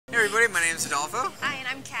everybody, my name is Adolfo. Hi, and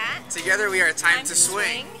I'm Kat. Together we are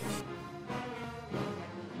Time2Swing.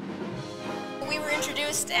 We were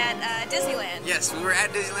introduced at Disneyland. Yes, we were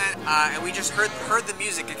at Disneyland and we just heard the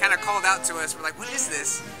music. It kind of called out to us. We're like, what is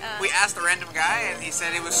this? We asked a random guy and he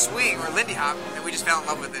said it was swing or Lindy Hop, and we just fell in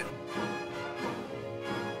love with it.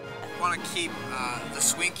 We want to keep the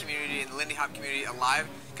swing community and the Lindy Hop community alive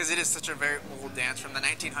because it is such a very old dance from the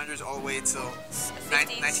 1900s all the way till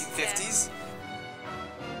 1950s. Yeah.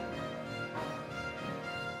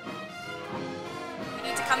 We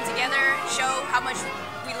need to come together, show how much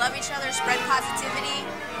we love each other, spread positivity,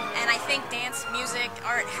 and I think dance, music,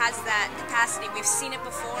 art has that capacity. We've seen it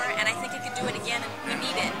before, and I think it could do it again, and we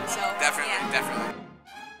need it. So definitely, yeah. definitely.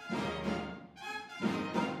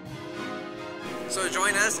 So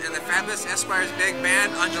join us in the Fabulous Esquires Big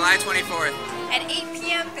Band on July 24th. At 8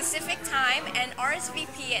 p.m. Pacific Time, and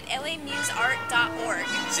RSVP at LAMusArt.org.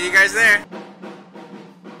 See you guys there.